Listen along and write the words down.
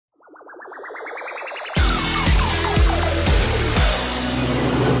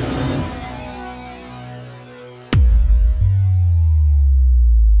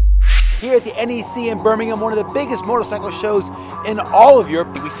NEC in Birmingham, one of the biggest motorcycle shows in all of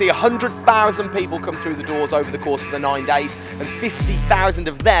Europe. We see 100,000 people come through the doors over the course of the 9 days, and 50,000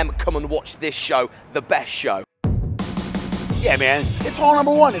 of them come and watch this show, the best show. Yeah, man, it's hall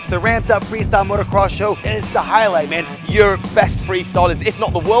number one. It's the ramped up freestyle motocross show, and it's the highlight, man. Europe's best freestylers, if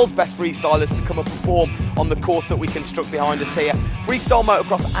not the world's best freestylers, to come and perform on the course that we construct behind us here. Freestyle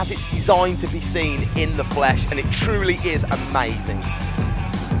motocross as it's designed to be seen in the flesh, and it truly is amazing.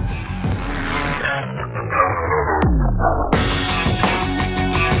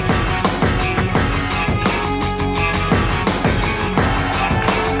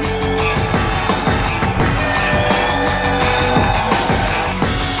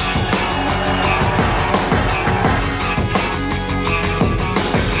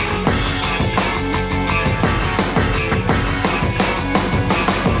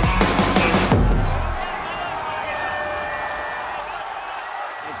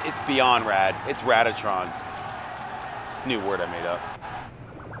 It's beyond rad. It's Radatron. It's a new word I made up.